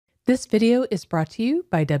This video is brought to you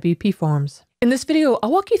by WP Forms. In this video, I'll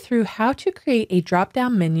walk you through how to create a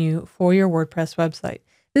drop-down menu for your WordPress website.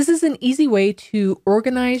 This is an easy way to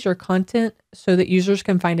organize your content so that users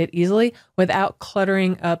can find it easily without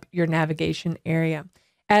cluttering up your navigation area.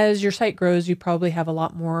 As your site grows, you probably have a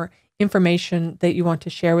lot more information that you want to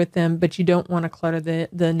share with them, but you don't want to clutter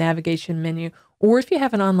the navigation menu. Or if you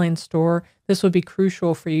have an online store, this would be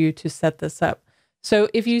crucial for you to set this up. So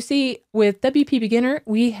if you see with WP Beginner,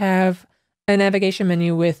 we have a navigation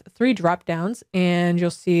menu with 3 drop downs, and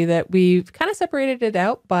you'll see that we've kind of separated it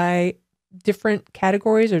out by different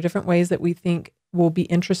categories or different ways that we think will be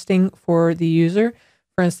interesting for the user.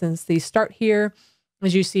 For instance, the start here,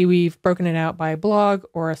 as you see, we've broken it out by a blog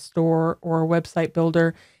or a store or a website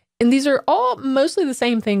builder. And these are all mostly the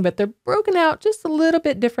same thing, but they're broken out just a little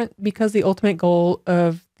bit different because the ultimate goal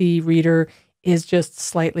of the reader is just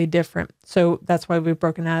slightly different. So that's why we've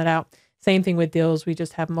broken that out. Same thing with deals. We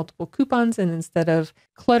just have multiple coupons, and instead of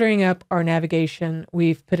cluttering up our navigation,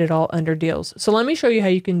 we've put it all under deals. So let me show you how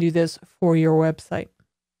you can do this for your website.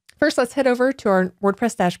 First, let's head over to our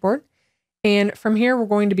WordPress dashboard. And from here, we're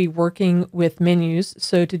going to be working with menus.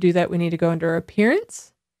 So to do that, we need to go under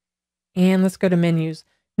Appearance, and let's go to Menus.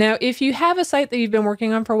 Now, if you have a site that you've been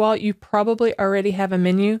working on for a while, you probably already have a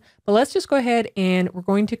menu, but let's just go ahead and we're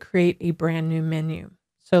going to create a brand new menu.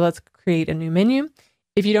 So let's create a new menu.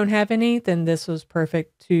 If you don't have any, then this was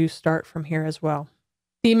perfect to start from here as well.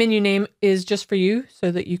 The menu name is just for you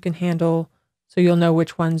so that you can handle, so you'll know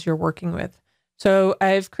which ones you're working with. So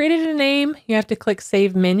I've created a name. You have to click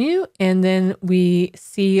Save Menu, and then we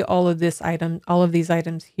see all of these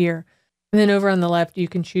items here. And then over on the left, you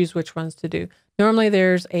can choose which ones to do. Normally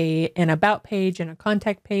there's an about page and a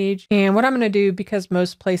contact page. And what I'm going to do, because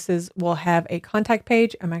most places will have a contact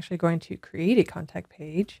page, I'm actually going to create a contact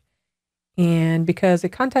page. And because a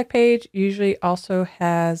contact page usually also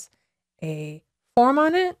has a form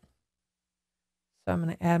on it, so I'm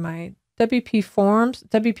going to add my WP Forms.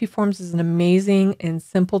 WP Forms is an amazing and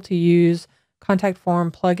simple to use contact form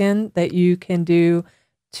plugin that you can do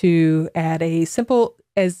to add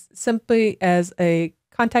simply as a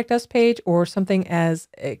contact us page or something as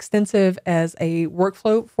extensive as a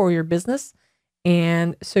workflow for your business.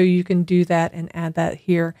 And so you can do that and add that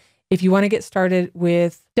here. If you want to get started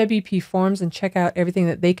with WP Forms and check out everything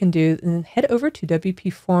that they can do, then head over to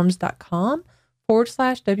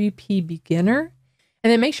wpforms.com/WP Beginner.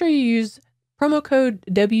 And then make sure you use promo code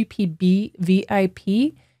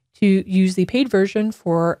WPBVIP to use the paid version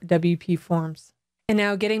for WP Forms. And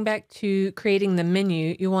now getting back to creating the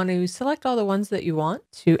menu, you want to select all the ones that you want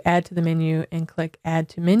to add to the menu and click Add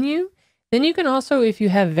to Menu. Then you can also, if you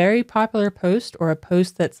have very popular post or a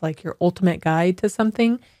post that's like your ultimate guide to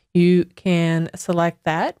something, you can select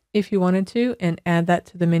that if you wanted to and add that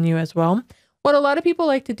to the menu as well. What a lot of people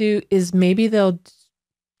like to do is maybe they'll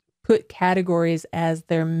put categories as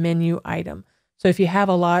their menu item. So if you have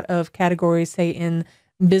a lot of categories, say in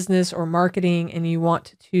business or marketing, and you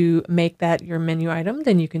want to make that your menu item,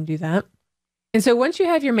 then you can do that. And so once you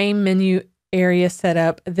have your main menu area set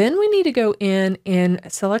up, then we need to go in and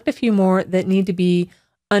select a few more that need to be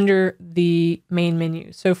under the main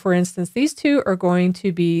menu. So for instance, these 2 are going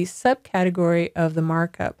to be subcategory of the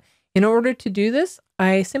markup. In order to do this,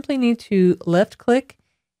 I simply need to left click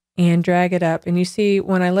and drag it up. And you see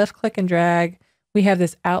when I left click and drag, we have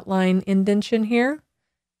this outline indentation here.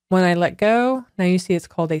 When I let go, now you see it's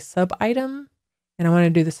called a sub item, and I want to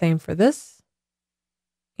do the same for this.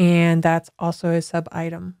 And that's also a sub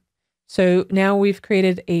item. So now we've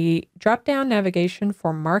created a drop-down navigation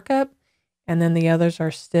for markup, and then the others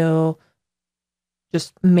are still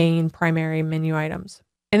just main primary menu items.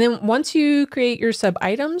 And then once you create your sub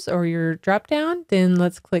items or your drop-down, then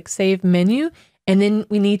let's click Save Menu, and then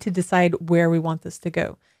we need to decide where we want this to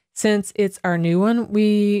go. Since it's our new one,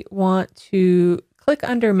 we want to click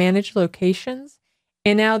under Manage Locations.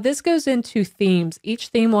 And now this goes into themes. Each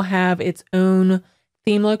theme will have its own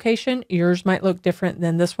theme location. Yours might look different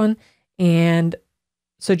than this one. And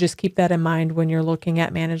so just keep that in mind when you're looking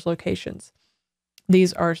at Manage Locations.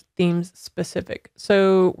 These are themes specific.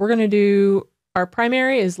 So we're going to do, our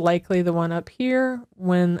primary is likely the one up here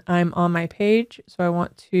when I'm on my page. So I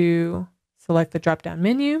want to select the drop-down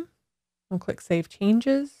menu. We'll click Save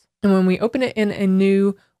Changes. And when we open it in a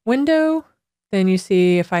new window, then you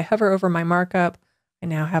see if I hover over my markup, I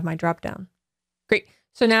now have my drop-down. Great.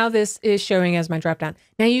 So now this is showing as my drop-down.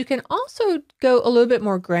 Now you can also go a little bit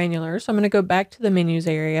more granular. So I'm going to go back to the menus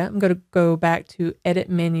area. I'm going to go back to Edit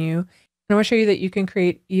Menu. And I want to show you that you can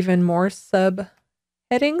create even more sub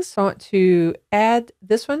headings. So I want to add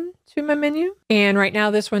this one to my menu. And right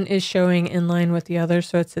now this one is showing in line with the others.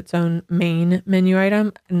 So it's its own main menu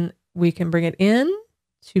item. And we can bring it in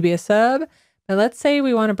to be a sub. But let's say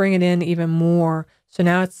we want to bring it in even more. So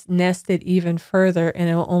now it's nested even further, and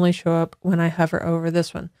it will only show up when I hover over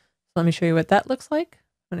this one. So let me show you what that looks like.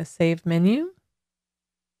 I'm going to save menu.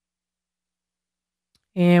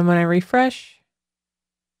 And when I refresh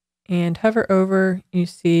and hover over, you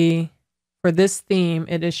see for this theme,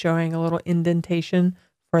 it is showing a little indentation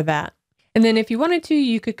for that. And then if you wanted to,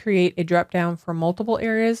 you could create a drop down for multiple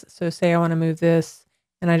areas. So say I want to move this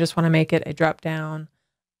and I just want to make it a drop down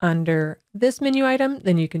under this menu item,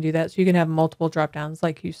 then you can do that. So you can have multiple drop downs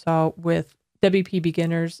like you saw with WP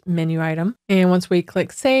Beginners menu item. And once we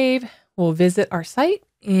click save, we'll visit our site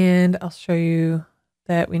and I'll show you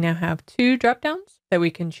that we now have 2 drop downs that we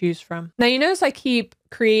can choose from. Now you notice I keep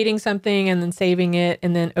creating something and then saving it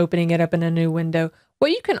and then opening it up in a new window. What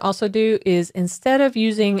you can also do is instead of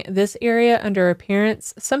using this area under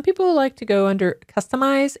appearance, some people like to go under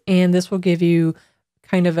customize, and this will give you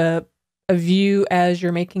kind of a view as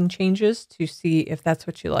you're making changes to see if that's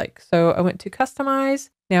what you like. So I went to customize.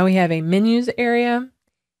 Now we have a menus area.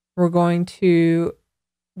 We're going to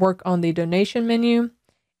work on the donation menu.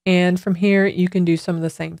 And from here, you can do some of the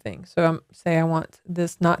same things. So say I want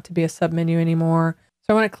this not to be a submenu anymore.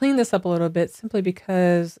 So I want to clean this up a little bit simply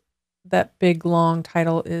because that big long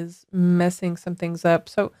title is messing some things up.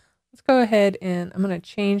 So let's go ahead and I'm going to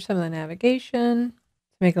change some of the navigation to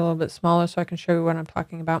make it a little bit smaller so I can show you what I'm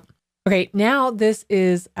talking about. Okay, now this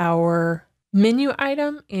is our menu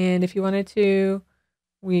item. And if you wanted to,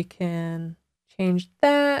 we can change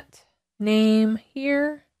that name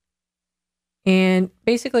here. And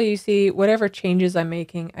basically you see whatever changes I'm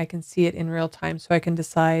making, I can see it in real time. So I can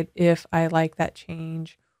decide if I like that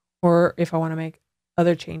change or if I want to make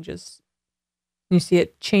other changes. You see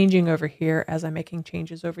it changing over here as I'm making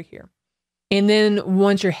changes over here. And then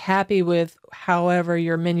once you're happy with however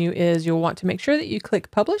your menu is, you'll want to make sure that you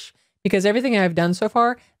click publish, because everything I've done so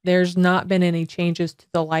far, there's not been any changes to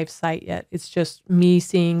the live site yet. It's just me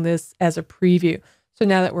seeing this as a preview. So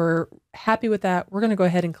now that we're happy with that, we're going to go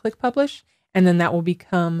ahead and click publish. And then that will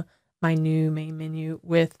become my new main menu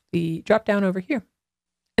with the drop down over here.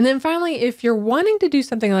 And then finally, if you're wanting to do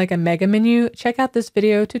something like a mega menu, check out this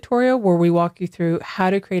video tutorial where we walk you through how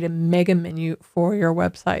to create a mega menu for your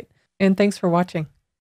website. And thanks for watching.